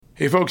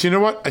Hey folks, you know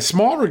what? A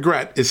small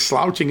regret is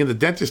slouching in the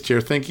dentist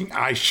chair thinking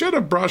I should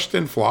have brushed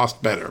and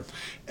flossed better.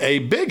 A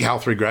big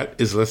health regret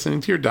is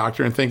listening to your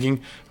doctor and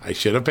thinking I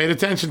should have paid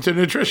attention to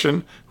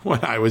nutrition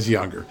when I was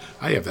younger.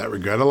 I have that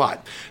regret a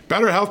lot.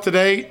 Better health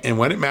today and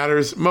when it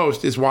matters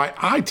most is why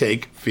I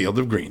take Field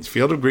of Greens.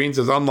 Field of Greens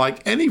is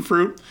unlike any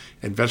fruit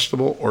and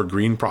vegetable or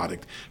green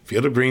product.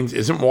 Field of Greens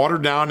isn't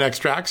watered down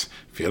extracts.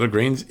 Field of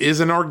Greens is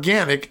an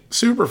organic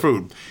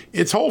superfood.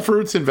 It's whole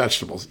fruits and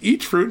vegetables.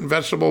 Each fruit and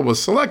vegetable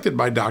was selected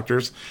by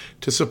doctors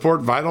to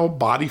support vital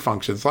body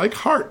functions like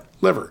heart,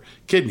 liver,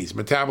 kidneys,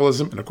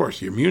 metabolism, and of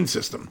course, your immune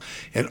system.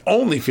 And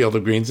only Field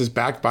of Greens is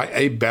backed by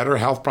a better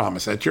health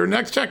promise. At your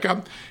next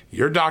checkup,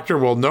 your doctor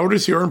will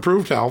notice your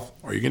improved health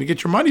or you're going to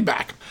get your money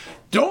back.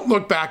 Don't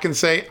look back and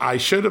say, I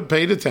should have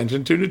paid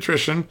attention to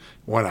nutrition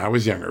when I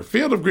was younger.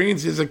 Field of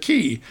Greens is a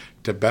key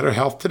to better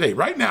health today,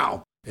 right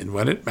now, and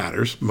when it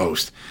matters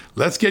most.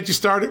 Let's get you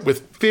started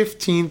with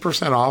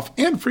 15% off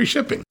and free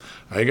shipping.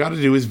 All you got to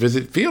do is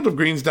visit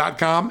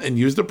fieldofgreens.com and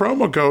use the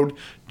promo code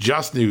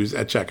JUSTNEWS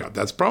at checkout.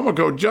 That's promo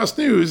code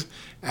JUSTNEWS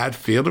at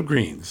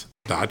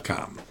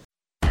fieldofgreens.com.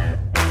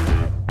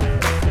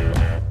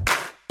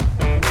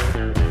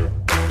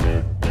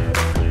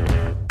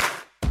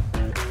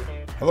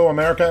 Hello,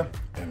 America,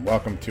 and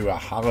welcome to a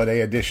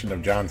holiday edition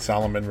of John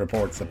Solomon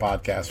Reports, the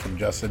podcast from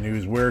Just the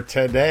News, where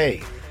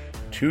today,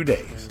 2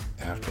 days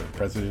after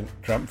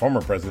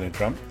former President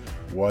Trump,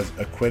 was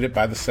acquitted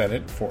by the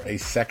Senate for a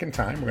second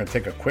time, we're going to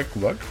take a quick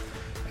look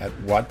at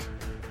what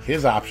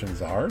his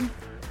options are,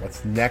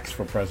 what's next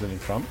for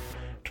President Trump.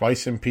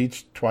 Twice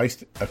impeached,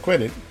 twice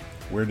acquitted.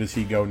 Where does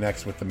he go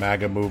next with the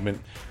MAGA movement?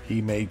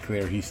 He made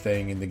clear he's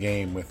staying in the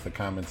game with the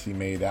comments he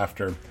made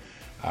after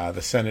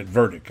the Senate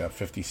verdict, a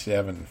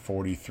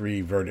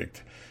 57-43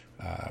 verdict,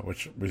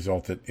 which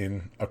resulted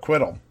in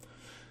acquittal.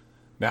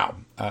 Now,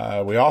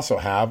 we also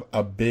have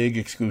a big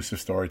exclusive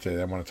story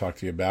today I want to talk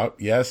to you about.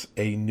 Yes,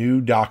 a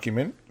new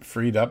document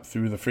freed up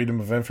through the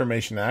Freedom of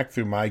Information Act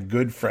through my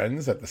good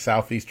friends at the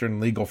Southeastern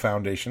Legal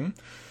Foundation.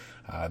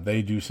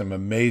 They do some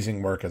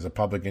amazing work as a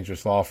public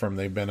interest law firm.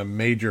 They've been a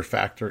major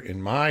factor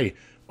in my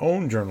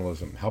own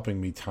journalism, helping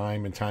me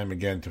time and time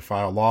again to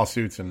file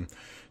lawsuits and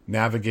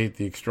navigate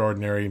the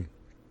extraordinary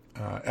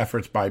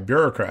efforts by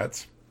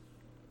bureaucrats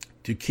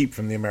to keep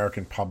from the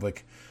American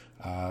public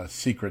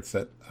secrets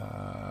that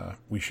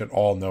we should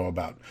all know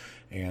about.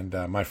 And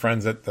my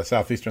friends at the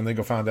Southeastern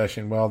Legal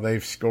Foundation, well,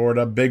 they've scored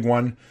a big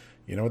one.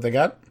 You know what they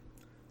got?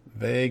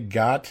 They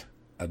got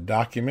a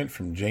document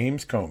from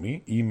James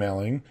Comey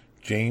emailing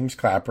James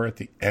Clapper at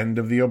the end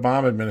of the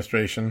Obama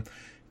administration,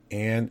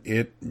 and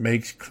it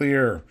makes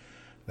clear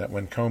that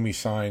when Comey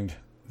signed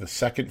the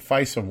second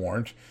FISA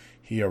warrant,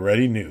 he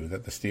already knew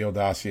that the Steele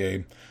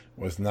dossier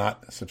was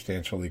not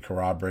substantially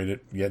corroborated,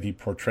 yet he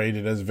portrayed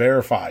it as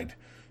verified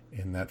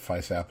in that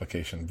FISA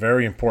application.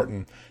 Very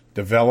important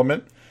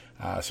development.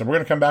 So we're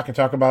going to come back and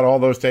talk about all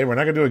those today. We're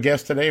not going to do a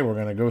guest today. We're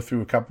going to go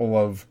through a couple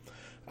of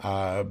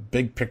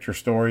big picture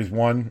stories.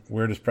 One,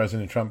 where does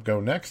President Trump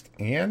go next?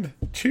 And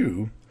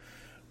two,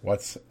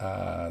 what's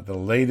the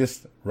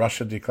latest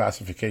Russia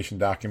declassification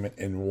document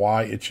and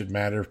why it should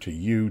matter to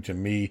you, to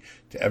me,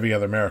 to every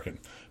other American.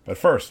 But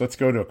first, let's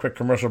go to a quick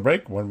commercial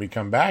break. When we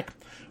come back,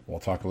 we'll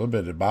talk a little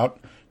bit about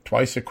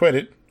twice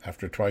acquitted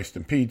after twice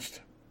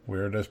impeached.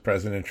 Where does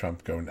President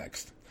Trump go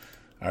next?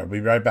 I'll be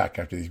right back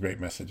after these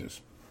great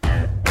messages.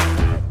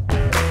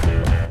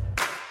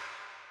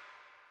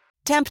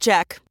 Temp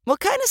check. What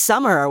kind of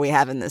summer are we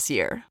having this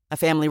year? A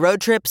family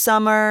road trip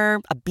summer?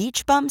 A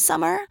beach bum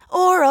summer?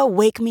 Or a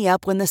wake me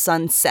up when the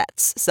sun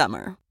sets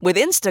summer? With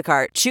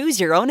Instacart, choose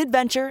your own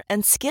adventure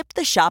and skip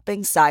the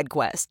shopping side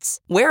quests.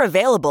 Where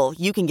available,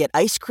 you can get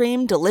ice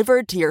cream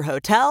delivered to your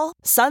hotel,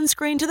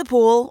 sunscreen to the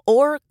pool,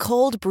 or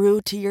cold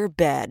brew to your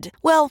bed.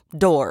 Well,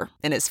 door,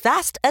 in as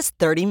fast as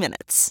 30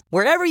 minutes.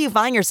 Wherever you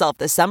find yourself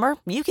this summer,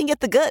 you can get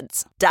the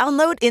goods.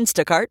 Download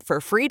Instacart for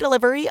free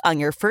delivery on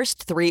your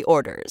first 3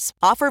 orders.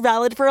 Offer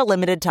valid for a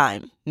limited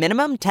time.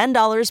 Minimum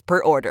 $10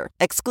 per order.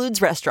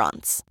 Excludes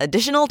restaurants.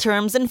 Additional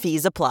terms and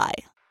fees apply.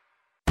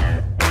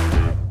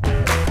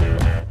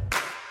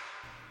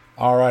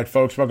 All right,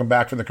 folks, welcome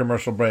back from the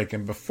commercial break.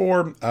 And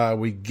before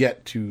we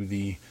get to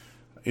the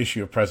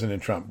issue of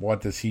President Trump,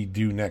 what does he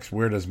do next?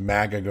 Where does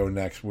MAGA go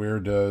next? Where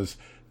does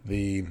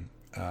the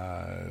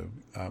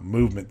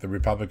movement, the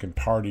Republican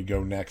Party,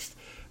 go next?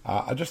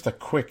 Just a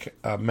quick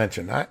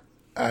mention.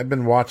 I've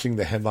been watching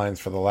the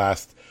headlines for the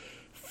last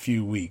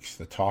few weeks.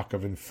 The talk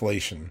of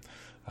inflation,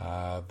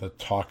 the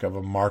talk of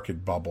a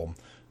market bubble,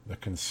 the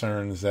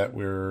concerns that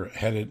we're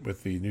headed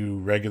with the new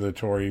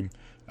regulatory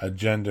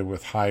agenda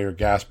with higher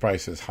gas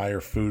prices, higher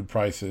food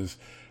prices,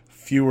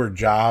 fewer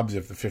jobs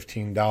if the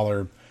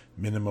 $15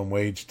 minimum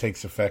wage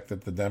takes effect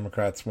that the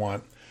Democrats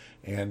want.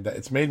 And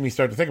it's made me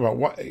start to think about,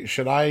 what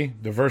should I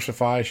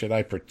diversify? Should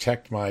I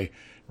protect my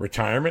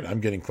retirement?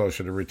 I'm getting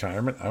closer to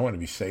retirement. I want to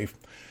be safe.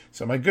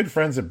 So my good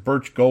friends at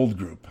Birch Gold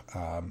Group,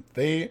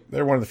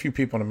 they're one of the few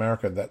people in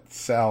America that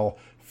sell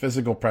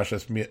physical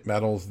precious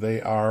metals. They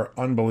are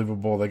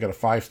unbelievable. They got a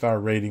 5-star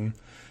rating.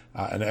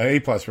 an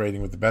A-plus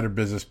rating with the Better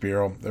Business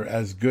Bureau. They're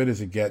as good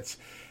as it gets.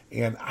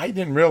 And I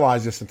didn't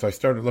realize this until I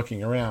started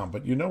looking around.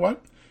 But you know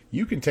what?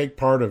 You can take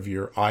part of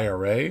your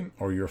IRA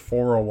or your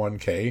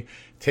 401k,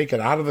 take it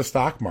out of the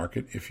stock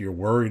market if you're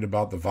worried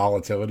about the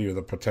volatility or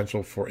the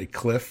potential for a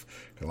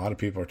cliff. A lot of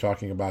people are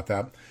talking about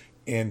that.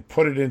 And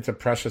put it into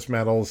precious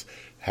metals,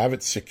 have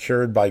it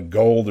secured by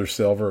gold or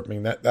silver. I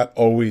mean, that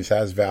always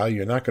has value.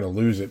 You're not going to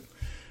lose it.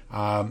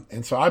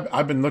 And so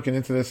I've been looking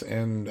into this,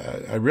 and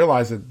I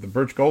realized that the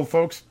Birch Gold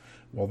folks,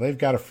 well, they've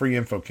got a free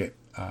info kit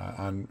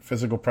on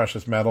physical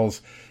precious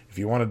metals. If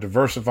you want to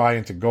diversify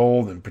into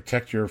gold and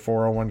protect your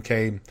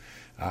 401k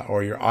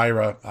or your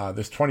IRA,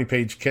 this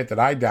 20-page kit that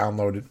I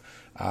downloaded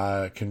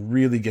can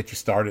really get you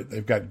started.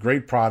 They've got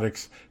great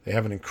products. They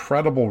have an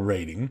incredible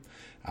rating,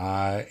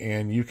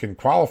 and you can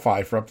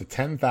qualify for up to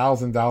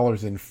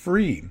 $10,000 in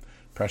free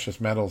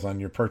precious metals on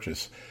your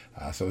purchase.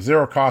 So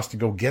zero cost to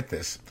go get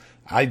this.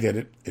 I did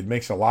it. It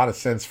makes a lot of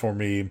sense for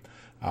me.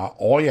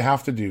 All you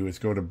have to do is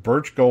go to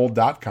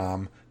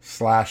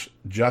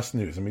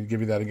birchgold.com/justnews. Let me give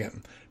you that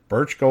again.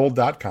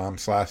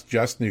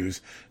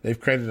 birchgold.com/justnews. They've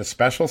created a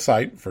special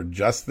site for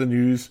Just the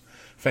News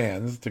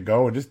fans to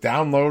go and just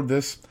download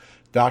this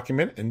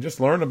document and just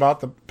learn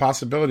about the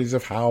possibilities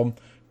of how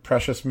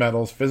precious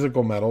metals,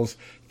 physical metals,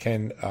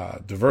 can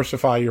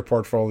diversify your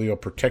portfolio,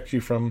 protect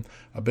you from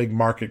a big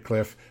market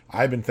cliff.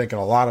 I've been thinking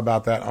a lot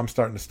about that. I'm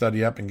starting to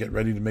study up and get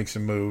ready to make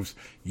some moves.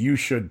 You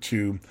should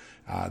too.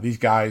 These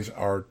guys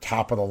are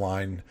top of the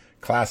line,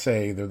 Class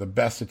A. They're the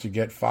best that you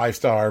get,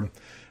 5-star.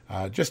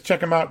 Just check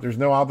them out. There's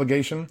no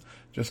obligation.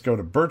 Just go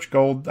to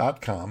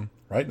birchgold.com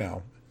right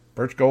now,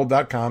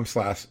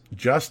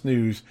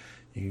 birchgold.com/justnews.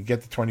 You can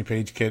get the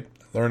 20-page kit,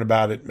 learn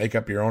about it, make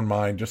up your own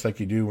mind, just like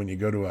you do when you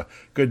go to a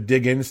good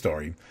dig-in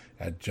story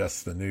at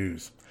Just the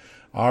News.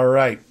 All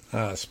right.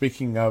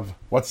 Speaking of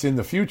what's in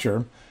the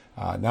future,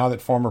 now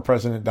that former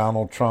President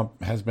Donald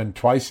Trump has been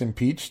twice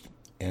impeached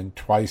and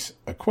twice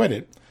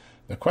acquitted,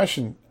 the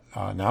question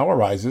now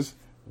arises,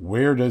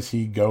 where does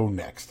he go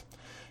next?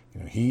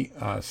 He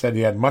said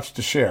he had much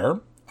to share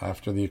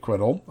after the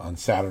acquittal on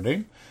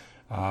Saturday,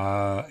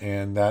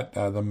 and that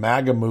the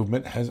MAGA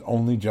movement has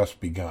only just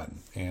begun.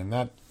 And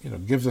that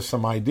gives us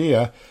some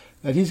idea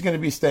that he's going to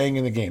be staying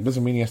in the game.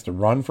 Doesn't mean he has to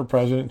run for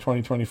president in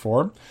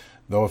 2024,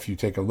 though if you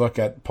take a look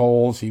at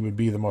polls, he would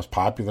be the most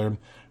popular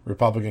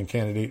Republican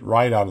candidate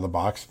right out of the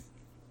box.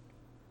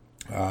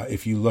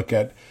 If you look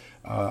at,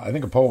 I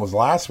think a poll was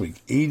last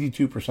week,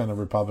 82% of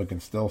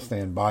Republicans still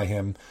stand by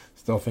him,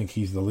 still think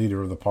he's the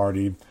leader of the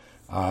party.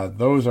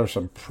 Those are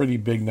some pretty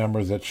big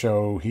numbers that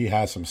show he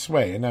has some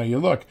sway. And now you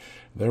look,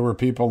 there were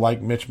people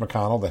like Mitch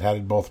McConnell that had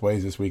it both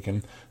ways this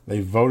weekend.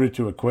 They voted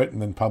to acquit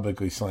and then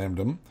publicly slammed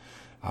him.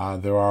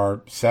 There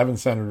are 7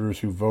 senators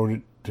who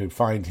voted to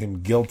find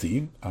him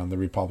guilty on the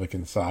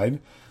Republican side.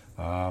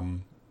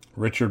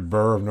 Richard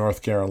Burr of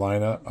North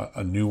Carolina,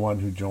 a new one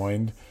who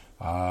joined.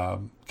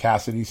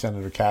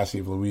 Senator Cassidy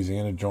of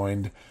Louisiana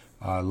joined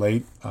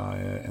late.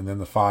 And then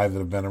the 5 that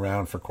have been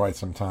around for quite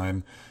some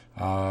time.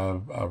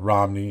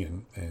 Romney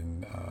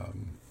and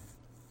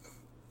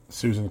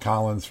Susan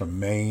Collins from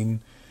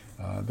Maine.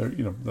 They're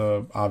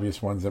the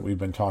obvious ones that we've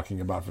been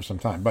talking about for some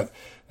time. But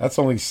that's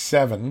only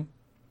 7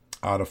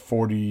 out of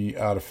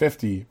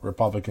 50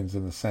 Republicans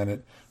in the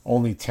Senate.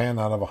 Only 10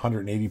 out of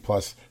 180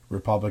 plus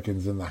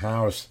Republicans in the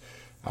House.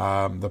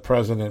 The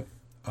president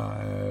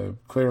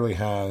clearly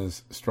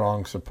has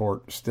strong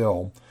support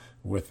still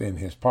within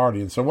his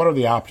party. And so what are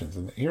the options?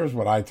 And here's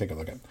what I take a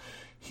look at.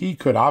 He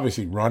could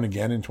obviously run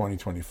again in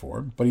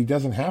 2024, but he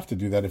doesn't have to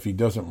do that if he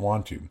doesn't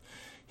want to.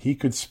 He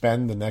could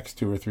spend the next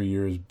 2 or 3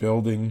 years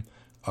building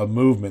a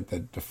movement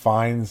that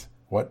defines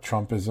what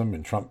Trumpism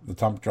and the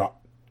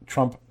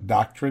Trump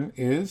doctrine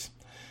is,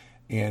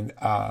 and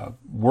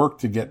work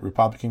to get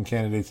Republican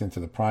candidates into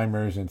the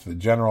primaries, into the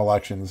general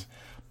elections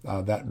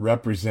that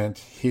represent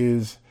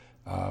his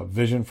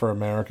vision for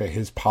America,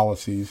 his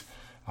policies.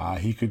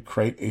 He could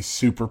create a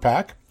super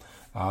PAC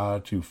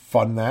to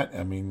fund that.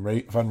 I mean,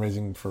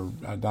 fundraising for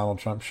Donald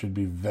Trump should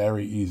be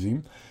very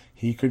easy.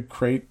 He could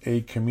create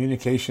a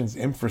communications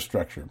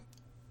infrastructure,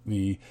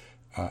 the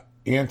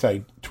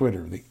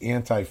anti-Twitter, the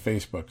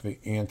anti-Facebook, the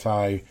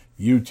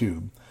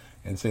anti-YouTube,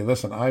 and say,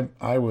 listen, I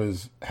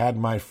had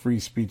my free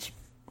speech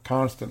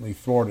constantly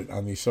thwarted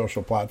on these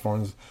social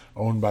platforms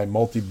owned by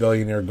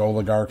multi-billionaire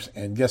oligarchs,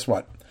 and guess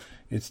what?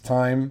 It's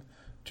time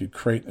to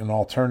create an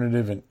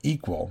alternative and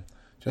equal,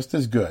 just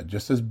as good,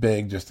 just as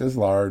big, just as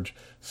large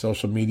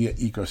social media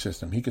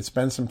ecosystem. He could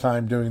spend some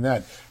time doing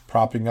that,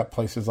 propping up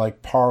places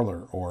like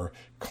Parler or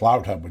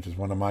CloutHub, which is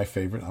one of my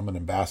favorite. I'm an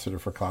ambassador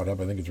for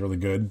CloutHub. I think it's really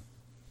good.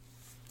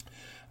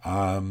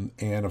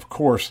 And of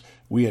course,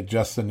 we at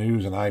Just the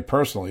News, and I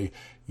personally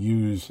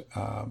use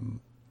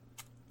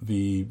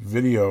the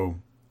video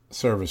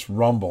service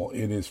Rumble.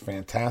 It is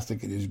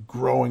fantastic. It is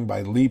growing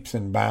by leaps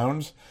and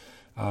bounds.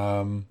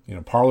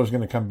 Parler's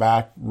going to come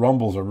back.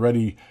 Rumble's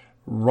already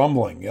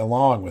rumbling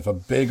along with a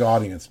big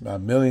audience,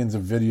 millions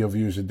of video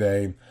views a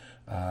day.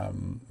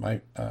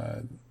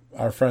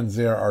 Our friends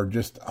there are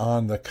just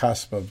on the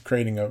cusp of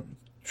creating a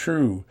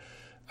true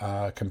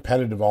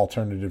competitive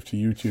alternative to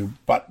YouTube,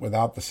 but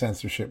without the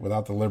censorship,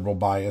 without the liberal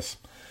bias.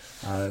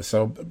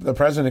 So the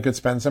president could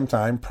spend some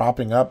time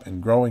propping up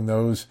and growing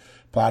those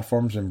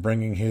platforms and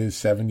bringing his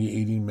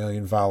 70, 80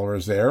 million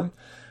followers there.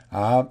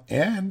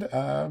 And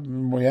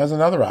he has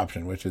another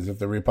option, which is if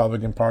the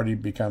Republican Party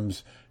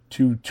becomes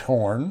too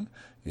torn,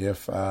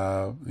 if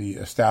the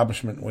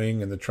establishment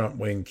wing and the Trump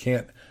wing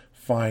can't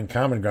find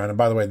common ground. And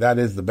by the way, that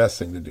is the best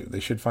thing to do. They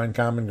should find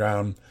common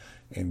ground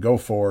and go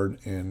forward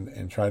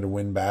and try to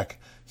win back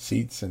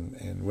seats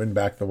and win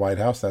back the White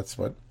House. That's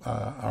what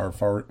our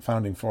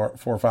founding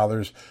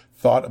forefathers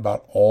thought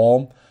about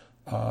all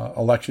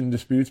election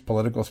disputes,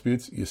 political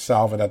disputes. You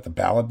solve it at the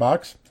ballot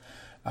box.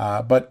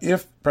 But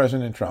if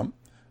President Trump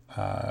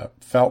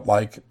felt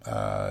like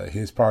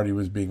his party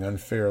was being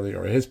unfairly,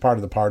 or his part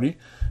of the party,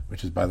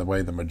 which is, by the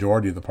way, the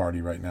majority of the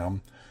party right now,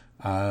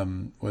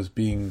 was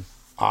being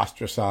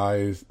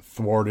ostracized,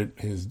 thwarted,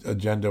 his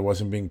agenda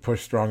wasn't being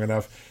pushed strong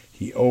enough,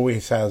 he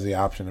always has the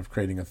option of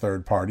creating a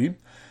third party.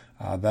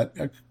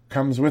 That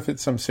comes with it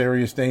some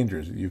serious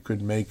dangers. You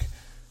could make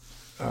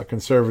a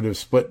conservative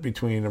split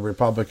between a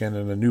Republican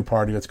and a new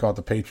party, let's call it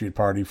the Patriot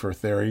Party for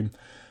theory.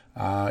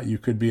 You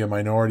could be a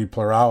minority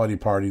plurality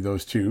party,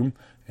 those two,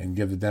 and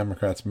give the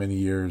Democrats many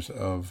years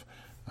of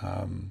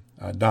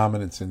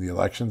dominance in the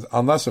elections.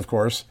 Unless, of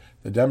course,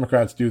 the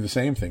Democrats do the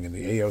same thing and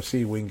the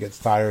AOC wing gets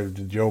tired of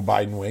the Joe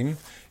Biden wing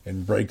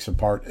and breaks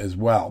apart as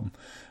well.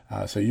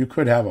 So you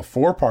could have a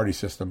four-party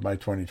system by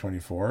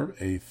 2024,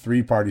 a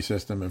three-party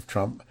system if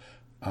Trump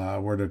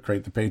were to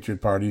create the Patriot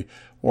Party.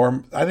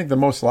 Or I think the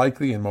most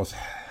likely and most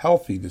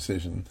healthy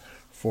decision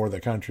for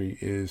the country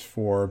is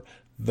for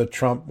the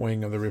Trump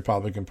wing of the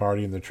Republican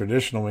Party and the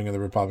traditional wing of the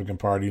Republican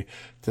Party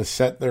to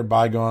set their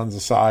bygones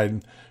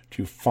aside,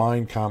 to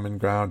find common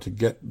ground, to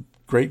get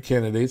great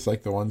candidates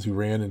like the ones who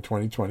ran in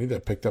 2020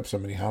 that picked up so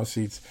many House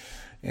seats,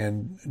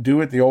 and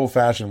do it the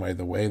old-fashioned way,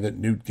 the way that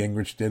Newt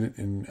Gingrich did it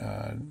in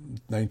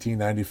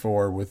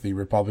 1994 with the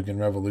Republican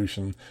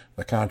Revolution,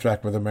 the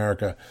contract with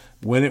America.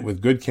 Win it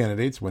with good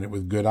candidates, win it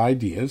with good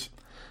ideas,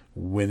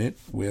 win it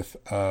with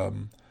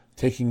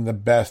taking the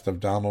best of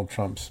Donald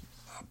Trump's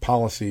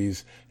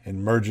policies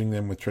and merging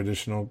them with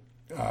traditional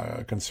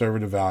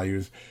conservative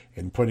values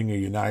and putting a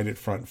united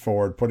front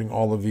forward, putting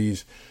all of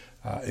these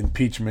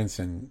impeachments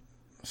and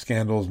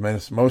scandals,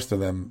 most of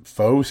them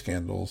faux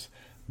scandals,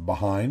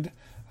 behind.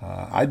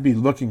 I'd be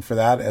looking for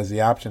that as the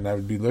option. I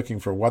would be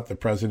looking for what the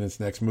president's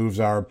next moves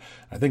are.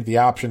 I think the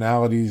options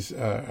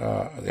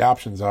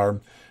are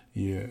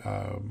you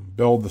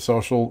build the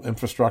social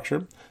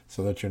infrastructure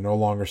so that you're no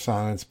longer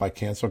silenced by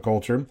cancel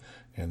culture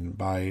and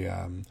by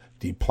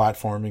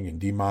deplatforming and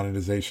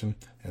demonetization.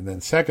 And then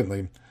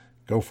secondly,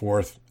 go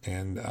forth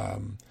and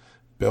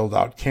build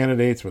out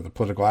candidates with a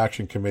political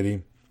action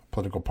committee,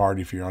 political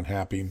party if you're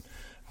unhappy.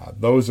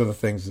 Those are the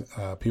things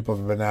people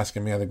have been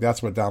asking me. I think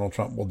that's what Donald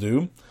Trump will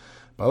do.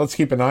 But let's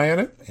keep an eye on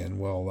it, and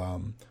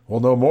we'll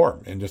know more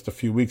in just a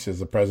few weeks as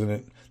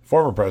the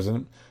former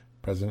president,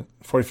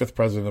 45th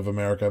president of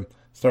America,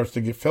 starts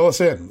to fill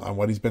us in on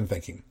what he's been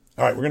thinking.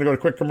 All right, we're going to go to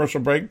a quick commercial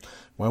break.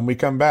 When we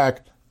come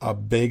back, a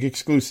big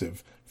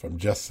exclusive from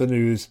Just the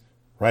News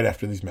right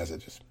after these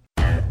messages.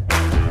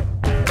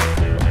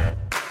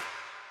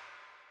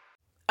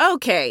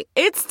 Okay,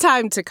 it's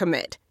time to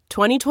commit.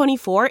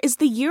 2024 is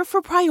the year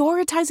for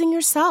prioritizing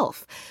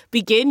yourself.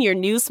 Begin your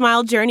new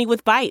smile journey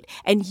with Byte,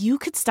 and you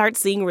could start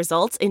seeing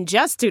results in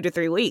just 2 to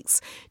 3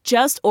 weeks.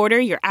 Just order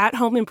your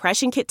at-home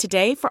impression kit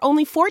today for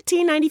only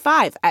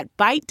 $14.95 at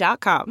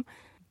Byte.com.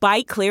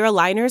 Byte Clear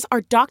aligners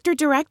are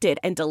doctor-directed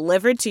and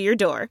delivered to your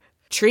door.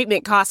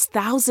 Treatment costs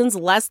thousands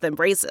less than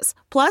braces.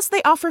 Plus,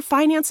 they offer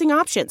financing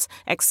options,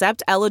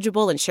 accept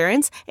eligible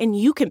insurance, and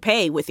you can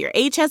pay with your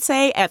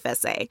HSA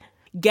FSA.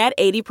 Get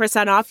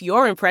 80% off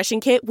your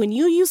impression kit when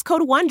you use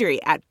code WONDERY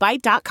at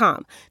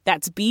Byte.com.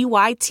 That's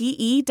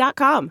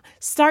BYTE.com.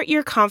 Start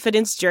your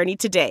confidence journey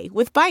today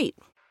with Byte.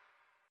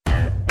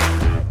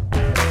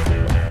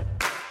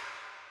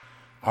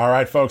 All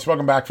right, folks,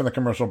 welcome back from the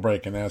commercial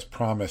break. And as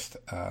promised,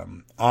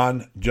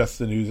 on Just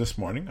the News this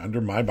morning, under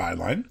my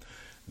byline,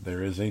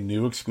 there is a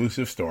new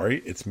exclusive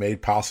story. It's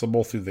made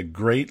possible through the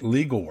great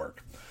legal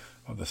work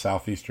of the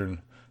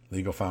Southeastern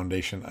Legal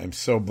Foundation. I'm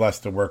so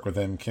blessed to work with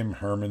them. Kim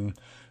Herman,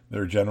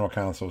 their general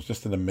counsel, is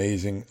just an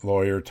amazing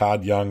lawyer.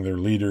 Todd Young, their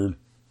leader,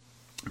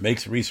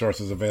 makes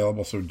resources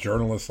available so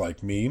journalists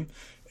like me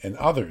and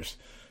others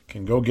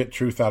can go get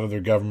truth out of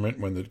their government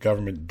when the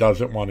government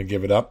doesn't want to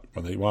give it up,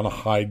 when they want to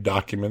hide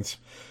documents,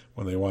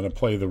 when they want to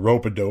play the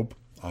rope-a-dope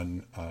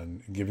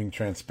on giving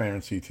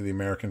transparency to the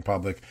American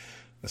public.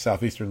 The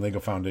Southeastern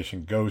Legal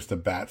Foundation goes to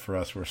bat for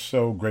us. We're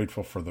so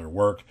grateful for their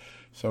work,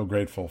 so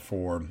grateful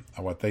for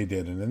what they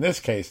did. And in this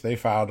case, they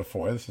filed a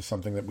FOIA. This is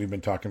something that we've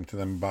been talking to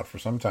them about for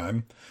some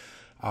time,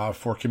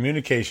 for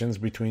communications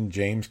between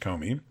James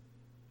Comey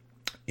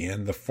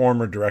and the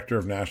former Director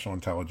of National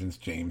Intelligence,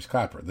 James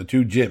Clapper, the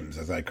two Jims,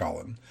 as I call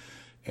him.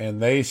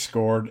 And they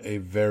scored a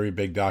very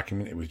big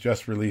document. It was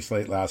just released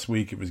late last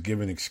week. It was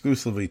given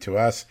exclusively to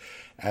us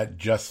at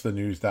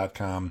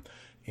justthenews.com.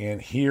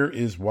 And here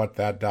is what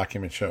that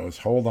document shows.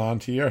 Hold on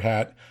to your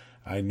hat.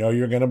 I know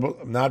you're going to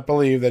not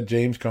believe that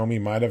James Comey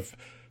might have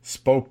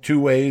spoke two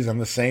ways on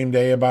the same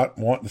day about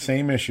the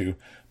same issue,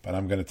 but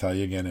I'm going to tell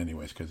you again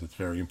anyways because it's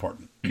very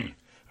important.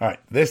 All right,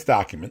 this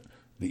document,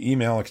 the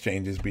email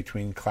exchanges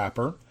between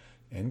Clapper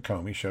and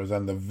Comey, shows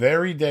on the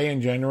very day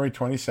in January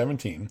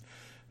 2017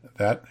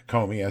 that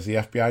Comey, as the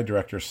FBI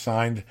director,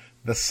 signed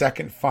the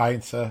second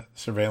FISA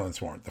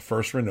surveillance warrant, the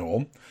first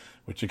renewal,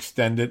 which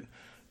extended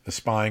the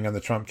spying on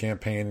the Trump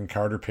campaign and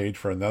Carter Page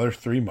for another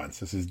 3 months.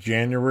 This is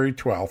January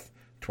 12th,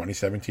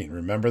 2017.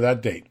 Remember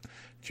that date,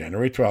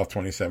 January 12th,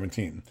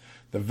 2017.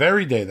 The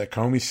very day that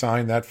Comey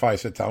signed that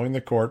FISA, telling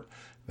the court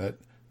that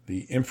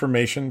the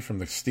information from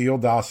the Steele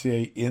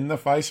dossier in the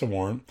FISA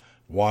warrant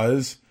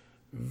was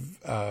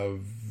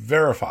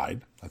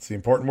verified. That's the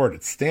important word.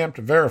 It's stamped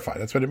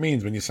verified. That's what it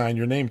means when you sign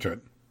your name to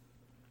it.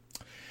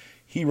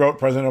 He wrote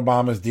President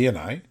Obama's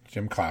DNI,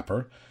 Jim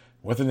Clapper,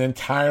 with an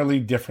entirely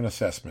different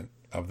assessment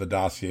of the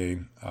dossier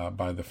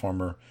by the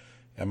former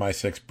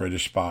MI6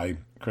 British spy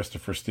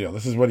Christopher Steele.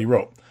 This is what he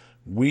wrote.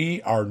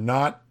 We are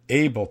not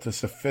able to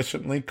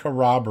sufficiently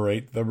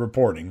corroborate the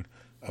reporting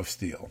of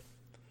Steele.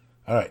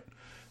 All right.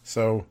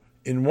 So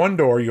in one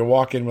door, you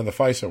walk in with a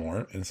FISA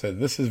warrant and say,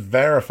 this is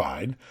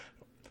verified.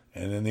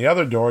 And in the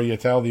other door, you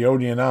tell the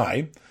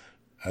ODNI,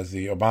 as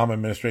the Obama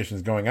administration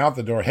is going out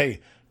the door,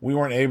 hey, we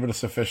weren't able to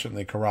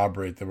sufficiently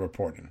corroborate the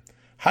reporting.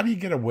 How do you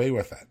get away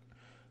with that?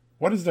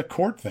 What does the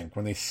court think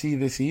when they see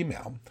this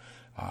email?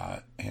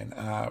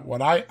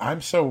 What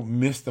I'm so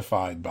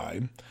mystified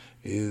by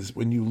is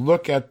when you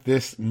look at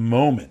this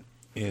moment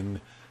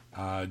in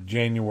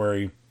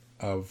January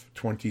of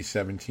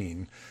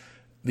 2017,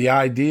 the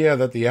idea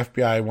that the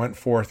FBI went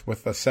forth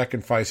with a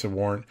second FISA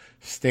warrant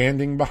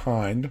standing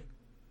behind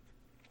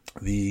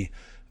the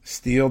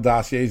Steele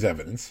dossier's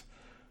evidence,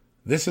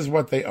 this is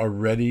what they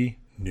already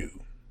knew.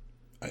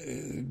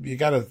 You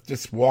got to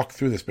just walk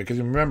through this because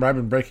remember, I've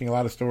been breaking a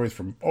lot of stories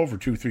for over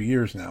 2-3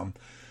 years now.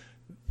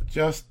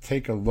 Just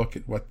take a look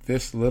at what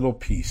this little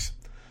piece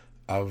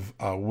of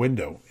a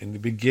window in the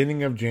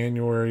beginning of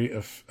January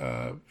of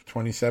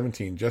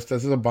 2017, just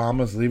as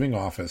Obama's leaving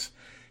office,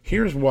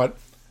 here's what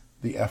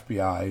the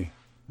FBI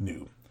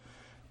knew.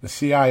 The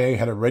CIA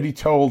had already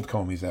told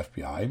Comey's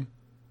FBI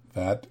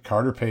that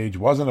Carter Page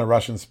wasn't a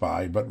Russian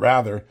spy, but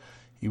rather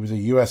he was a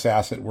U.S.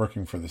 asset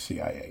working for the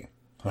CIA.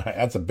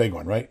 That's a big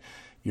one, right?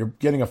 You're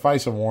getting a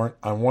FISA warrant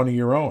on one of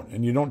your own,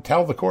 and you don't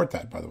tell the court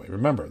that, by the way.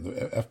 Remember, the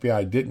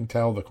FBI didn't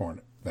tell the court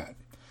that.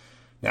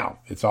 Now,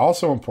 it's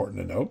also important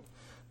to note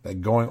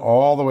that going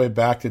all the way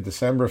back to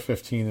December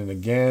 15 and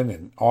again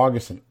in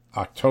August and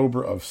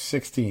October of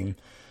 16,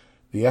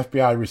 the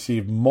FBI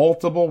received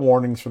multiple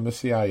warnings from the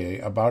CIA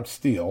about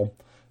Steele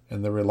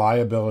and the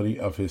reliability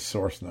of his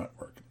source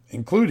network,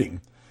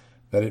 including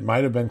that it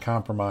might have been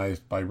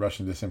compromised by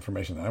Russian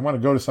disinformation. And I want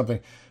to go to something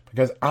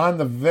because on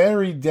the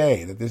very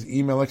day that this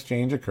email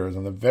exchange occurs,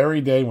 on the very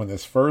day when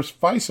this first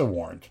FISA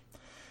warrant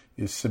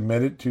is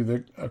submitted to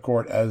the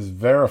court as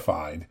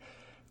verified,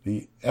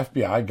 the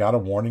FBI got a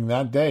warning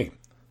that day.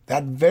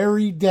 That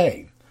very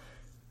day,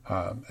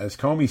 as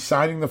Comey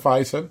signing the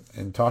FISA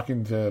and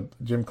talking to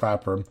Jim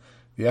Clapper,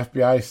 the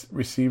FBI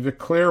received a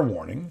clear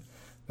warning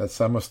that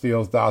some of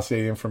Steele's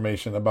dossier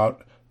information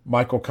about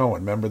Michael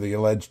Cohen, remember the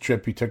alleged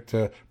trip he took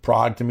to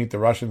Prague to meet the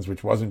Russians,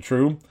 which wasn't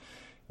true?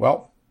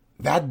 Well,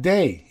 that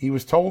day, he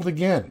was told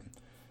again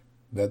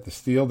that the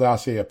Steele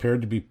dossier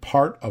appeared to be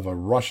part of a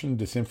Russian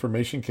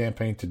disinformation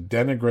campaign to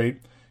denigrate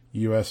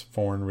U.S.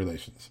 foreign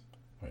relations.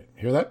 Right,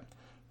 hear that?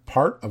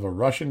 Part of a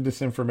Russian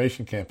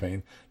disinformation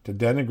campaign to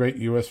denigrate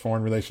U.S.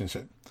 foreign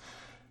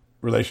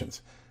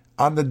relations.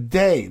 On the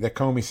day that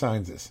Comey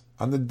signs this,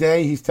 on the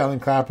day he's telling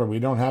Clapper we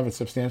don't have it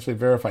substantially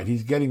verified,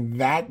 he's getting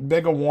that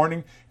big a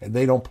warning, and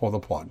they don't pull the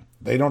plug.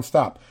 They don't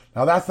stop.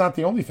 Now, that's not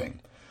the only thing.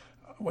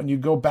 When you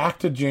go back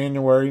to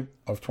January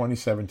of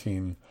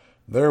 2017,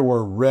 there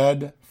were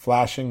red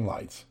flashing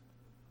lights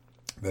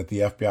that the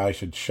FBI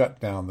should shut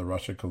down the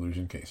Russia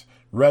collusion case.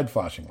 Red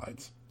flashing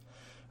lights.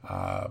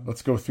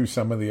 Let's go through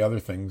some of the other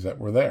things that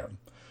were there.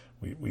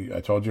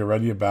 I told you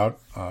already about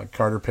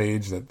Carter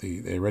Page, that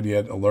they already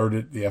had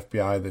alerted the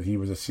FBI that he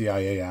was a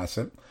CIA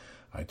asset.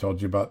 I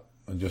told you about,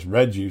 I just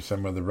read you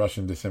some of the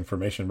Russian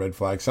disinformation red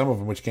flags, some of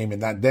them which came in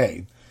that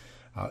day.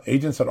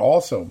 Agents had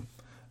also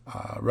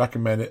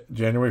recommended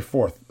January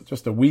 4th,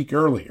 just a week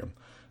earlier,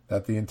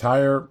 that the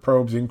entire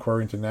probe's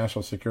inquiry into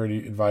National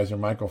Security Advisor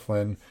Michael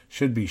Flynn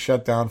should be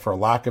shut down for a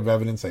lack of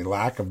evidence, a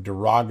lack of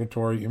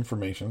derogatory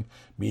information,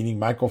 meaning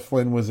Michael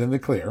Flynn was in the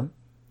clear.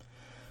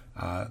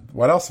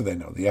 What else did they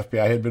know? The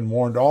FBI had been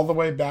warned all the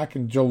way back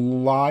in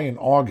July and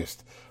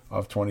August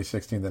of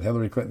 2016 that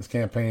Hillary Clinton's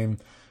campaign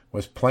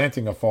was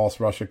planting a false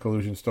Russia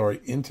collusion story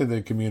into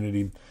the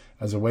community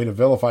as a way to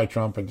vilify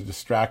Trump and to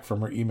distract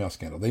from her email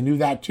scandal. They knew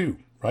that too,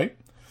 right?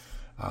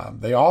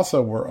 They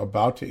also were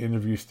about to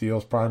interview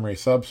Steele's primary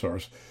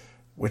subsource,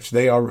 which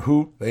they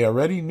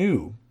already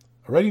knew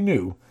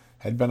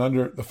had been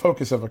under the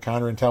focus of a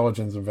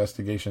counterintelligence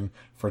investigation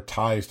for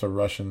ties to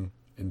Russian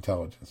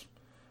intelligence.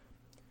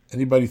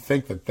 Anybody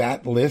think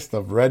that list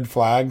of red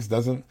flags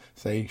doesn't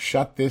say,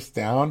 shut this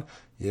down?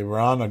 You're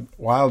on a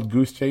wild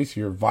goose chase.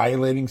 You're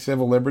violating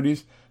civil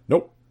liberties.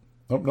 Nope.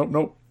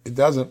 It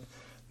doesn't.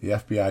 The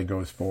FBI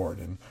goes forward.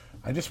 And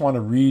I just want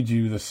to read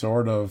you the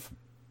sort of,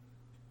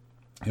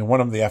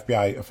 one of the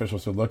FBI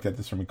officials who looked at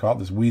this, we call it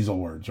this weasel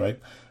words, right?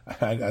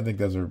 I think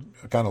those are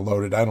kind of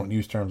loaded. I don't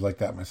use terms like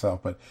that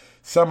myself. But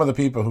some of the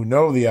people who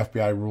know the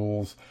FBI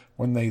rules,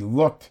 when they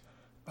looked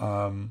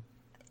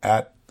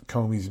at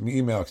Comey's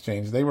email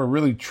exchange, they were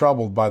really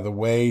troubled by the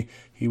way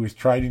he was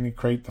trying to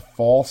create the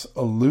false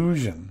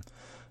illusion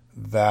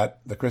that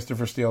the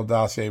Christopher Steele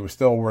dossier was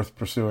still worth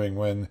pursuing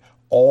when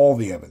all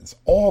the evidence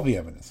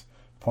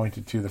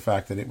pointed to the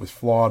fact that it was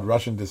flawed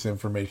Russian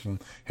disinformation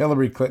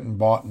Hillary Clinton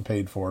bought and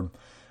paid for.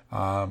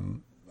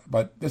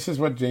 But this is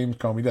what James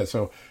Comey does.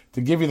 So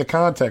to give you the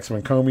context,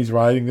 when Comey's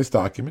writing this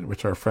document,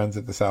 which our friends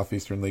at the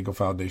Southeastern Legal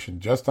Foundation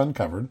just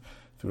uncovered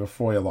through a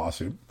FOIA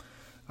lawsuit,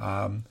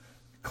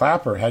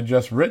 Clapper had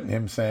just written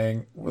him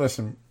saying,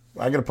 listen,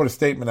 I got to put a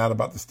statement out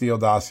about the Steele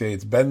dossier.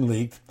 It's been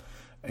leaked,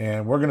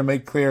 and we're going to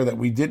make clear that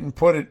we didn't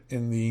put it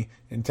in the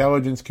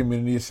intelligence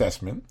community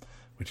assessment,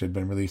 which had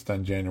been released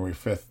on January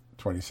 5th,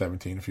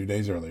 2017, a few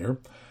days earlier.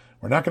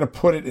 We're not going to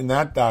put it in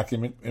that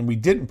document, and we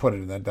didn't put it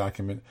in that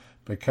document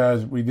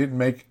because we didn't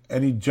make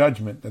any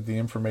judgment that the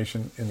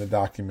information in the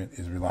document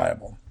is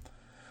reliable.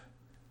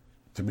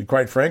 To be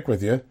quite frank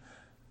with you,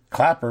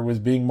 Clapper was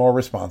being more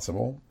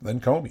responsible than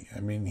Comey. I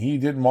mean, he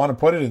didn't want to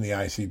put it in the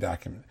IC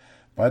document.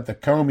 But the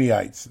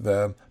Comeyites,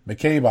 the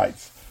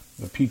McCabeyites,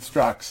 the Pete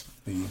Strzoks,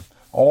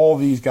 all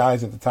these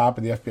guys at the top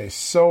of the FBI,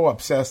 so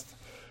obsessed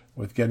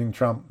with getting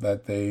Trump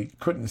that they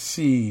couldn't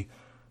see,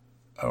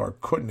 or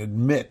couldn't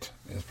admit,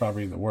 is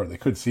probably the word. They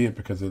could see it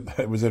because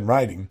it was in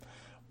writing,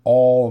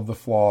 all of the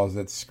flaws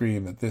that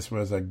scream that this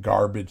was a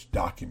garbage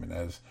document,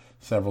 as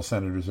several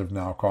senators have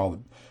now called it.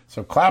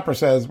 So Clapper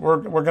says, we're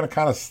going to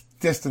kind of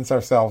distance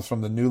ourselves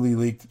from the newly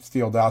leaked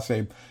Steele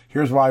dossier.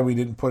 Here's why we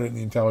didn't put it in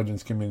the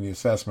intelligence community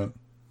assessment.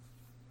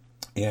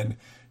 And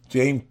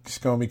James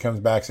Comey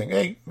comes back saying,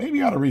 hey, maybe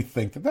you ought to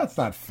rethink that. That's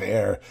not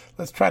fair.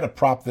 Let's try to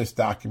prop this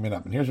document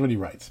up. And here's what he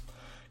writes.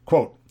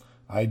 Quote,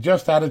 I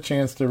just had a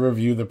chance to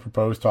review the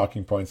proposed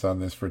talking points on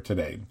this for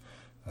today.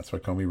 That's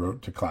what Comey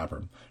wrote to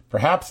Clapper.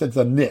 Perhaps it's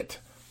a nit.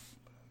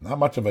 Not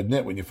much of a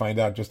nit when you find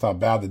out just how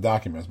bad the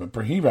document is.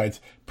 But he writes,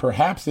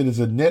 perhaps it is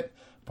a nit,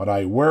 but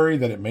I worry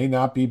that it may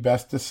not be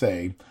best to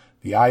say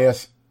the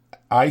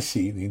IC,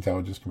 the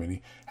Intelligence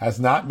Committee, has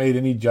not made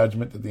any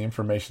judgment that the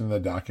information in the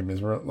document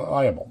is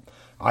reliable.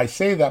 I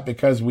say that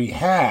because we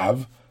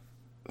have,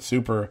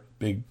 super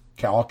big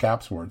all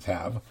caps words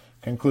have,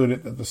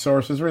 concluded that the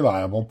source is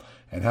reliable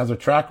and has a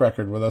track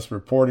record with us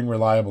reporting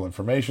reliable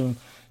information.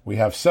 We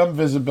have some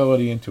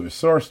visibility into a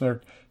source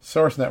network,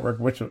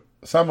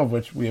 some of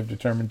which we have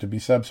determined to be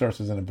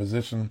subsources in a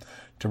position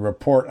to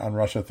report on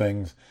Russia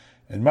things.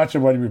 And much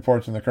of what he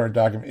reports in the current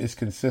document is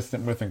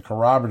consistent with and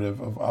corroborative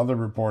of other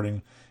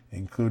reporting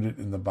included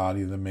in the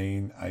body of the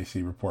main IC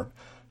report.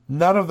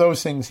 None of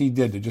those things he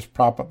did to just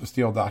prop up the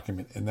Steele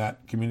document in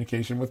that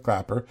communication with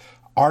Clapper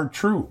are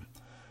true.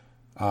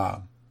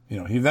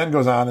 He then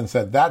goes on and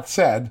said, that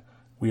said,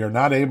 we are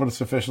not able to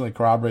sufficiently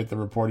corroborate the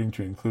reporting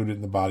to include it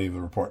in the body of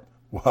the report.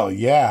 Well,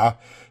 yeah,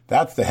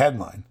 that's the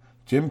headline.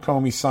 Jim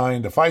Comey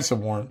signed a FISA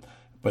warrant,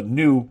 but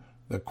knew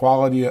the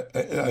quality,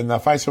 and the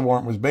FISA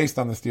warrant was based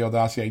on the Steele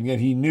dossier, and yet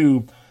he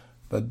knew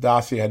the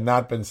dossier had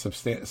not been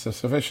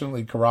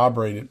sufficiently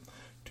corroborated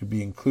to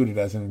be included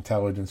as an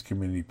intelligence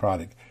community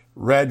product.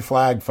 Red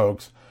flag,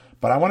 folks.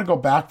 But I want to go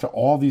back to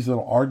all these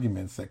little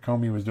arguments that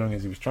Comey was doing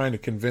as he was trying to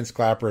convince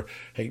Clapper,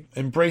 hey,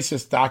 embrace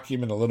this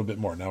document a little bit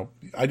more. Now,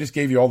 I just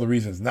gave you all the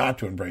reasons not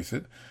to embrace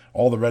it,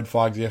 all the red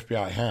flags the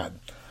FBI had.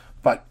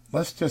 But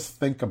let's just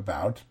think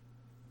about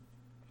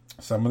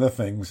some of the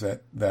things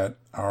that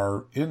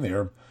are in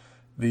there.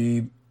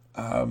 He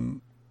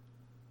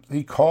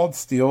called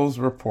Steele's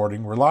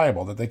reporting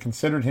reliable, that they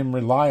considered him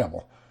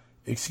reliable.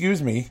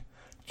 Excuse me,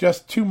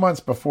 just 2 months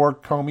before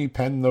Comey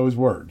penned those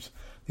words,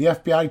 the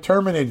FBI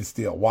terminated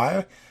Steele.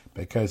 Why?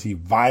 Because he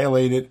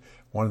violated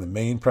one of the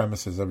main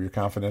premises of your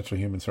confidential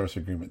human source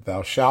agreement.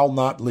 Thou shalt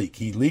not leak.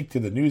 He leaked to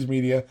the news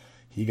media.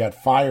 He got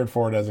fired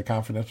for it as a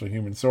confidential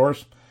human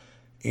source.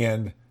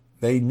 And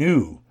they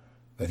knew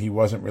that he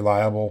wasn't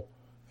reliable,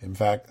 in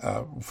fact,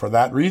 for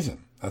that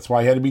reason. That's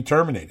why he had to be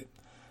terminated.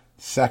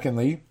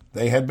 Secondly,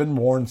 they had been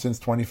warned since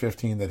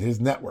 2015 that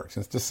his network,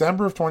 since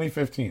December of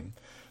 2015,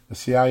 the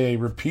CIA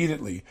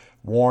repeatedly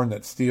warned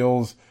that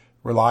Steele's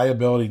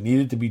reliability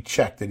needed to be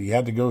checked, that he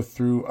had to go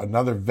through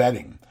another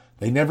vetting.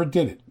 They never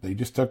did it. They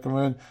just took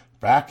him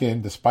back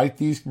in. Despite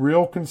these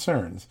real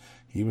concerns,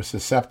 he was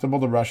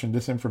susceptible to Russian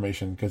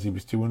disinformation because he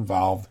was too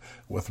involved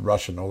with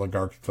Russian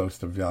oligarchy close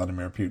to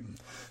Vladimir Putin.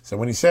 So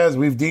when he says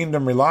we've deemed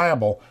him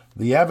reliable,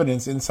 the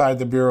evidence inside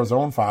the Bureau's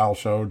own file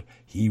showed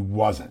he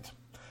wasn't.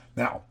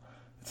 Now,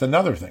 it's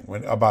another thing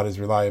about his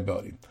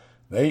reliability.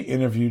 They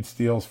interviewed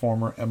Steele's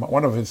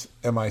one of his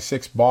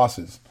MI6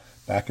 bosses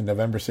back in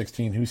November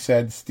 16, who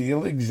said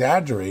Steele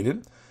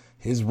exaggerated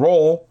his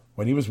role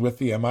when he was with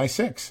the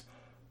MI6.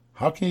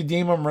 How can you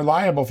deem him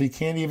reliable if he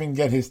can't even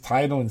get his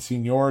title and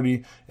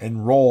seniority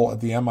and role at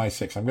the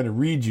MI6? I'm going to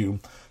read you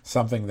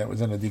something that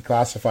was in a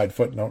declassified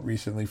footnote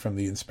recently from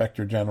the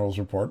Inspector General's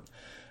report,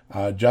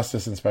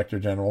 Justice Inspector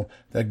General,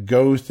 that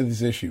goes to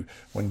this issue.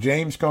 When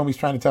James Comey's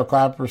trying to tell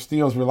Clapper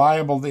Steele's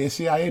reliable, the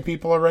CIA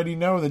people already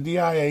know, the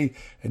DIA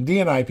and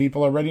DNI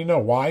people already know.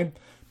 Why?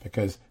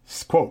 Because,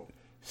 quote,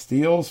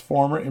 Steele's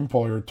former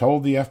employer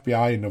told the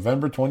FBI in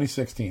November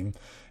 2016,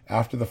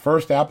 after the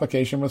first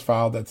application was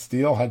filed, that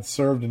Steele had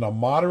served in a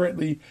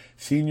moderately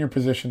senior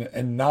position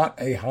and not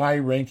a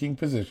high-ranking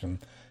position,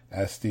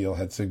 as Steele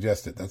had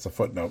suggested. That's a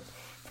footnote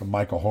from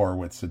Michael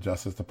Horowitz, the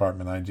Justice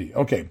Department IG.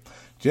 Okay,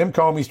 Jim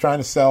Comey's trying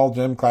to sell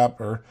Jim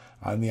Clapper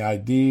on the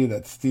idea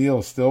that Steele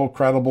is still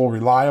credible,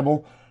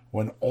 reliable,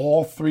 when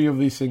all three of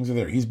these things are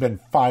there. He's been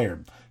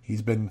fired.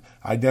 He's been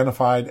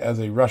identified as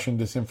a Russian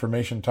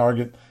disinformation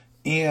target,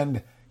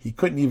 and he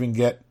couldn't even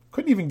get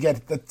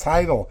the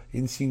title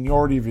in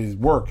seniority of his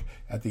work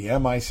at the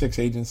MI6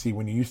 agency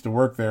when he used to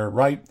work there,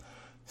 right?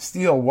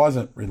 Steele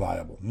wasn't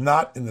reliable,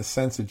 not in the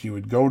sense that you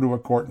would go to a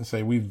court and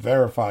say, we've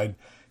verified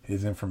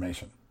his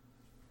information.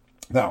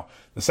 Now,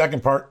 the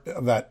second part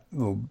of that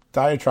little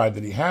diatribe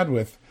that he had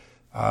with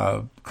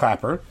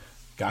Clapper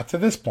got to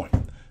this point,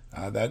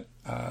 that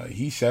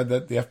he said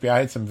that the FBI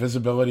had some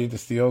visibility into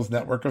Steele's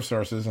network of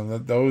sources and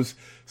that those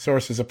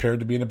sources appeared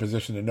to be in a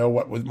position to know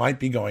what might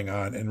be going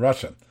on in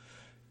Russia.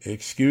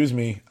 Excuse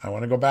me, I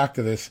want to go back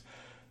to this.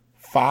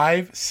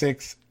 5,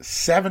 6,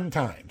 7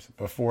 times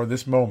before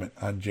this moment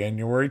on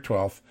January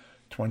 12th,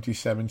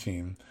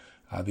 2017,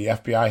 the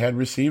FBI had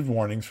received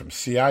warnings from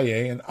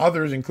CIA and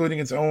others, including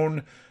its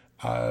own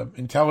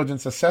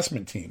intelligence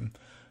assessment team,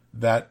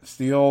 that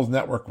Steele's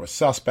network was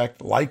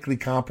suspect, likely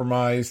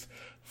compromised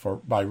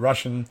by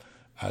Russian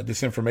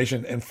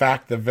disinformation. In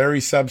fact, the very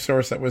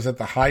subsource that was at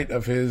the height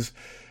of his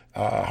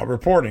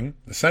reporting,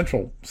 the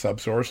central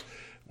subsource,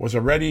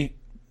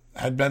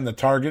 had been the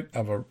target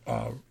of a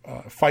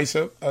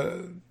FISA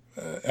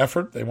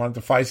effort. They wanted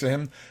to FISA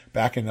him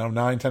back in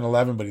 2009, 10,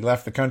 11, but he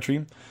left the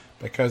country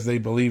because they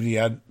believed he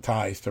had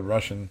ties to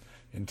Russian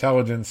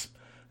intelligence.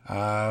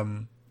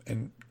 And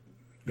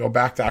go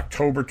back to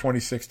October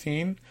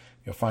 2016,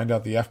 you'll find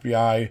out the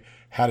FBI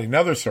had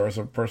another source,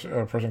 a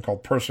person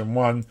called Person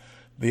One.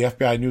 The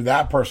FBI knew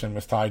that person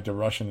was tied to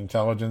Russian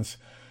intelligence.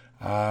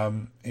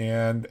 And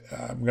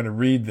I'm going to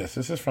read this.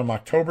 This is from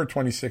October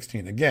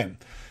 2016. Again,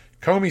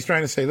 Comey's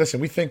trying to say, listen,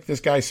 we think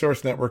this guy's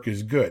source network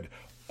is good.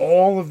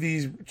 All of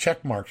these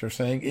check marks are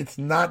saying it's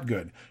not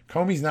good.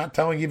 Comey's not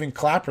telling even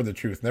Clapper the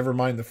truth, never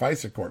mind the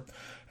FISA court.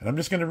 And I'm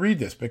just going to read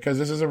this because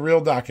this is a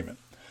real document,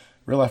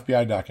 real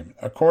FBI document.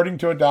 According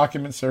to a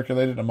document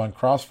circulated among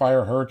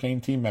Crossfire Hurricane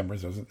team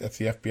members, that's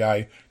the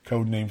FBI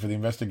code name for the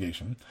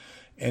investigation,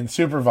 and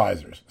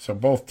supervisors, so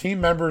both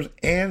team members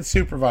and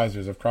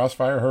supervisors of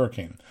Crossfire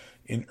Hurricane,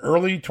 in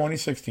early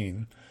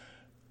 2016,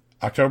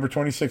 October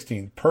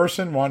 2016,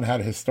 Person 1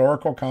 had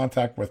historical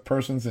contact with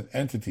persons and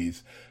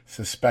entities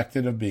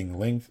suspected of being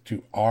linked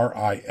to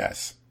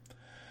RIS.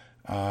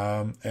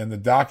 And the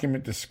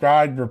document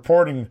described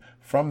reporting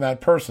from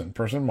that person,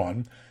 Person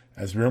 1,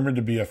 as rumored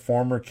to be a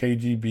former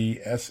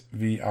KGB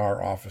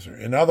SVR officer.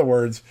 In other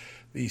words,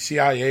 the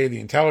CIA, the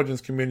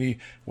intelligence community,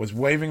 was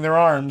waving their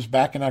arms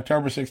back in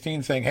October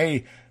 16 saying,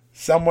 hey,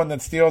 someone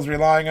that Steele's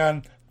relying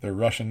on, they're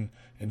Russian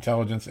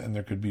intelligence, and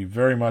there could be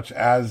very much,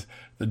 as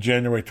the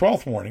January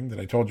 12th warning that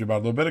I told you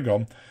about a little bit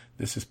ago,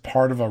 this is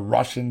part of a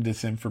Russian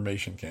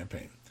disinformation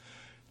campaign.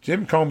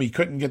 Jim Comey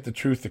couldn't get the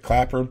truth to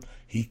Clapper.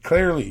 He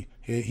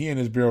and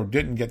his bureau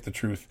didn't get the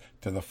truth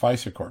to the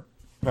FISA court.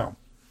 Now,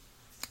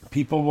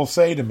 people will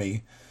say to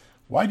me,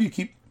 why do you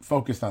keep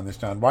focused on this,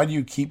 John? Why do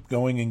you keep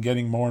going and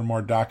getting more and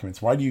more documents?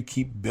 Why do you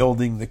keep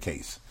building the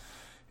case?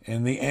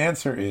 And the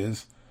answer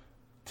is,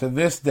 to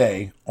this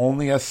day,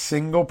 only a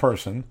single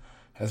person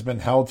has been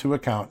held to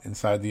account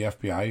inside the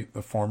FBI,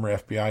 the former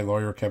FBI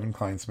lawyer Kevin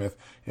Kleinsmith,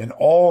 and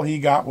all he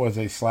got was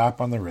a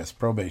slap on the wrist,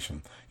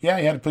 probation. Yeah,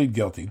 he had to plead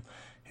guilty.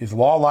 His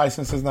law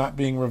license is not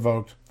being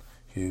revoked.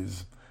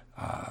 He's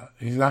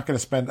not going to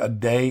spend a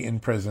day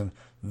in prison,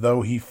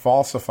 though he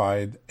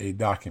falsified a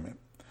document.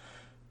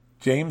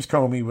 James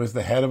Comey was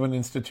the head of an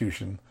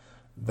institution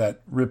that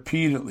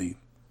repeatedly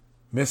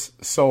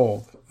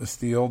missold the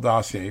Steele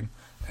dossier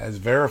as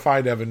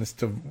verified evidence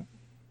to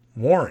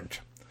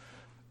warrant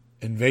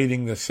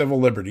invading the civil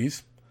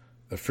liberties,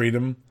 the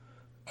freedom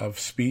of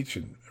speech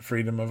and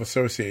freedom of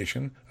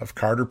association of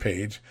Carter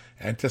Page,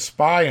 and to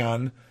spy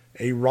on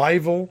a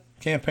rival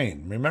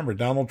campaign. Remember,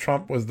 Donald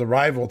Trump was the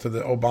rival to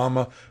the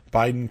Obama,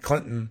 Biden,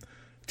 Clinton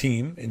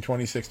team in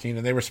 2016,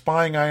 and they were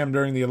spying on him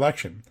during the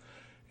election.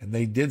 And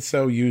they did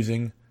so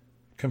using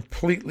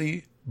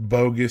completely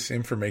bogus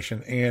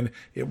information. And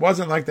it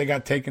wasn't like they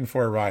got taken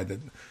for a ride, that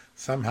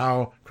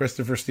somehow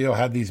Christopher Steele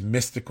had these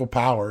mystical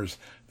powers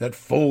that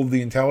fooled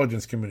the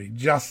intelligence community.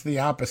 Just the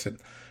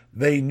opposite.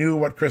 They knew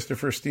what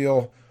Christopher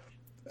Steele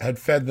had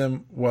fed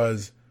them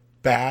was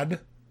bad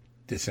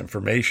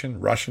disinformation,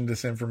 Russian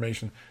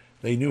disinformation.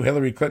 They knew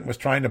Hillary Clinton was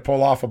trying to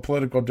pull off a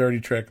political dirty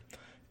trick,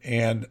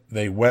 and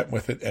they went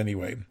with it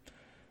anyway.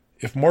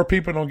 if more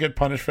people don't get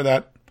punished for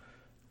that,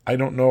 I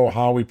don't know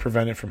how we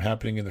prevent it from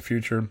happening in the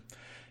future.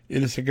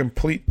 It is a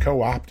complete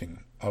co-opting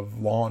of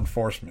law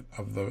enforcement,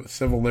 of the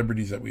civil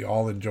liberties that we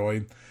all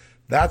enjoy.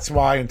 That's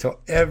why until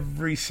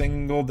every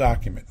single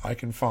document I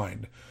can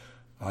find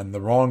on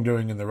the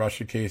wrongdoing in the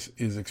Russia case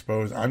is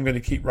exposed, I'm going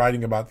to keep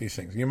writing about these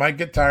things. You might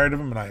get tired of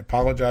them, and I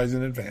apologize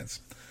in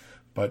advance.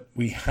 But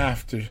we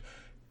have to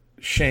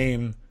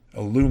shame,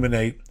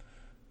 illuminate,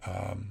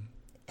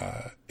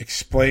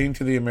 explain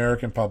to the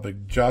American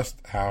public just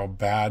how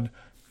bad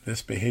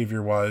this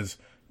behavior was.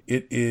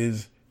 It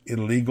is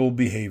illegal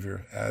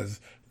behavior, as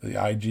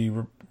the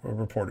IG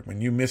reported.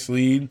 When you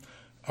mislead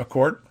a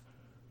court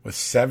with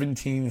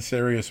 17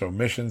 serious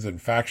omissions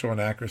and factual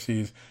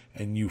inaccuracies,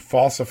 and you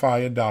falsify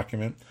a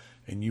document,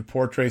 and you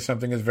portray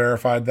something as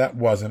verified that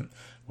wasn't,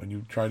 when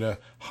you try to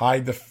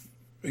hide the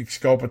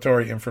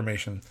exculpatory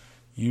information,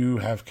 you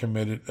have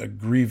committed a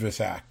grievous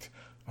act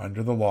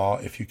under the law.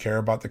 If you care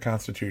about the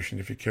Constitution,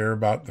 if you care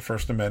about the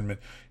First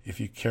Amendment, if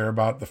you care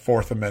about the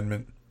Fourth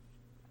Amendment,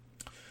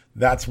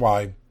 that's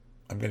why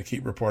I'm going to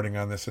keep reporting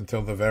on this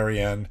until the very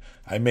end.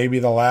 I may be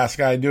the last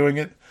guy doing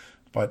it,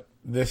 but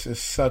this is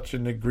such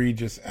an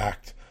egregious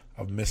act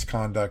of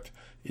misconduct.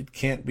 It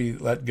can't be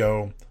let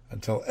go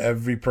until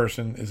every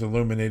person is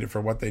illuminated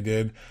for what they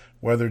did.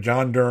 Whether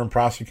John Durham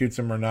prosecutes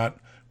them or not,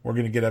 we're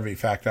going to get every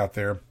fact out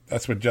there.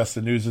 That's what Just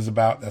the News is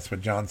about. That's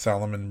what John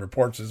Solomon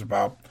Reports is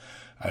about.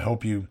 I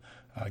hope you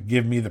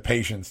give me the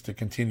patience to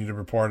continue to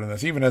report on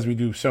this, even as we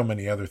do so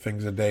many other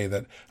things a day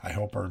that I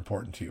hope are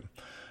important to you.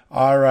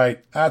 All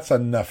right, that's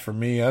enough for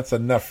me. That's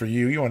enough for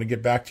you. You want to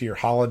get back to your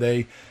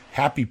holiday.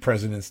 Happy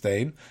President's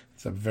Day.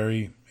 It's a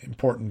very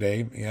important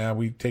day. Yeah,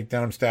 we take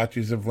down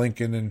statues of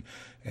Lincoln,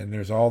 and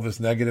there's all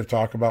this negative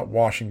talk about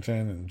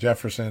Washington and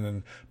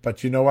Jefferson.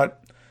 But you know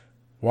what?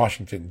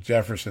 Washington,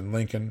 Jefferson,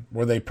 Lincoln,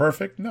 were they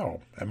perfect? No.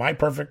 Am I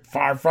perfect?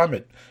 Far from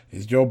it.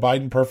 Is Joe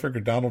Biden perfect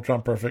or Donald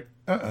Trump perfect?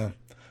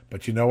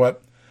 But you know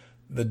what?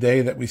 The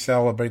day that we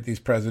celebrate these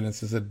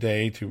presidents is a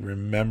day to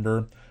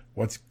remember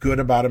what's good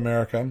about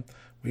America.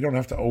 We don't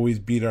have to always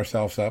beat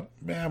ourselves up.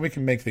 Yeah, we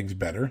can make things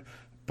better,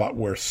 but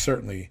we're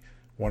certainly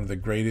one of the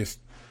greatest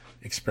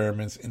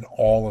experiments in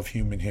all of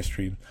human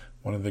history,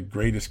 one of the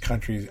greatest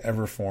countries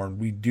ever formed.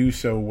 We do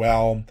so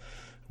well.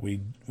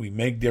 We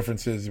make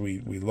differences.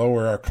 We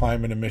lower our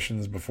climate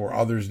emissions before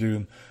others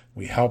do.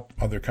 We help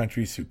other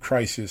countries through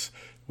crisis.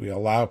 We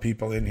allow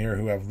people in here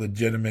who have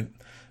legitimate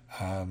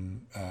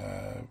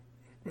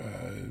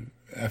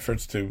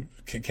efforts to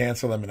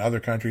cancel them in other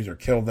countries or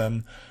kill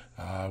them.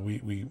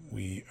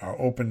 We are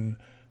open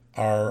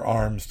our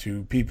arms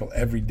to people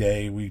every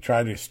day. We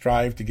try to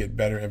strive to get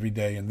better every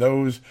day. And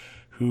those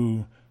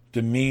who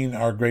demean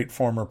our great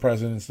former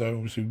presidents,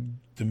 those who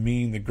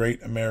demean the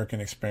great American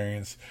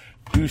experience,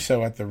 do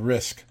so at the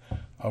risk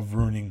of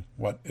ruining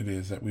what it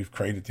is that we've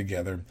created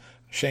together.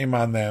 Shame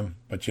on them.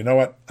 But you know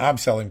what? I'm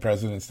selling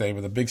President's Day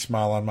with a big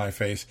smile on my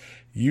face.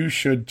 You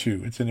should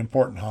too. It's an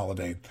important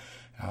holiday.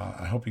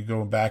 I hope you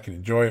go back and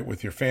enjoy it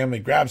with your family.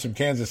 Grab some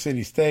Kansas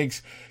City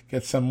steaks,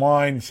 get some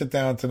wine, sit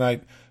down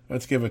tonight.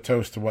 Let's give a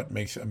toast to what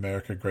makes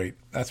America great.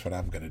 That's what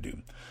I'm going to do.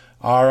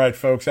 All right,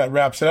 folks, that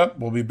wraps it up.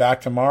 We'll be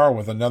back tomorrow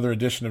with another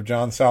edition of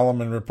John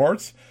Solomon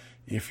Reports.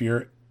 If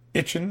you're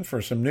itching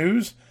for some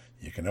news,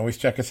 you can always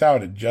check us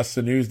out at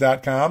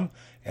justthenews.com.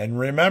 And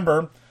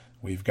remember,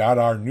 we've got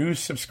our news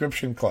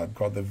subscription club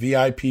called the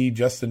VIP,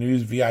 Just the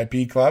News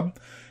VIP Club.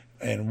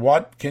 And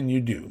what can you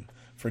do?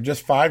 For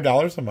just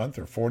 $5 a month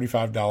or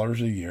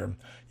 $45 a year,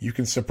 you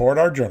can support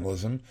our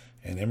journalism.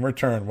 And in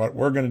return, what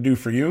we're going to do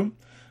for you,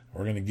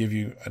 we're going to give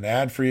you an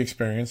ad-free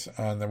experience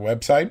on the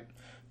website.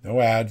 No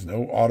ads,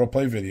 no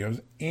autoplay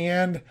videos.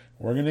 And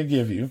we're going to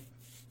give you,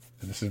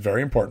 and this is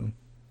very important,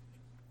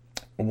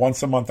 a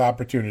once-a-month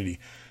opportunity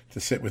to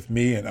sit with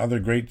me and other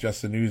great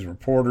Just the News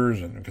reporters,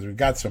 and because we've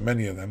got so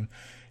many of them,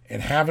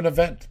 and have an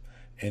event.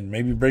 And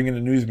maybe bring in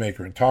a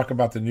newsmaker and talk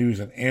about the news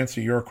and answer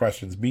your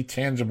questions. Be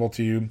tangible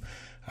to you.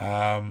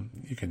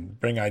 You can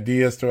bring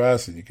ideas to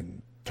us, and you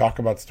can talk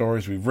about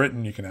stories we've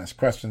written. You can ask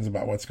questions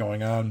about what's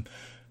going on.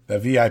 The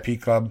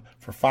VIP Club,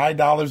 for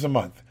 $5 a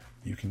month,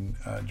 you can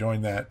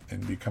join that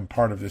and become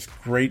part of this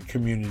great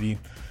community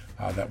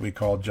that we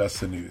call Just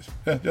the News.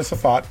 Just a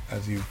thought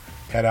as you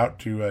head out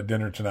to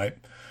dinner tonight.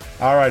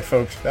 All right,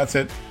 folks, that's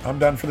it. I'm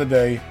done for the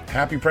day.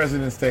 Happy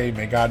President's Day.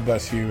 May God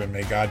bless you, and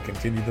may God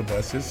continue to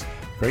bless this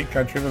great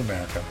country of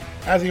America,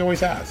 as he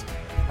always has.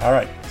 All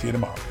right, see you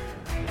tomorrow.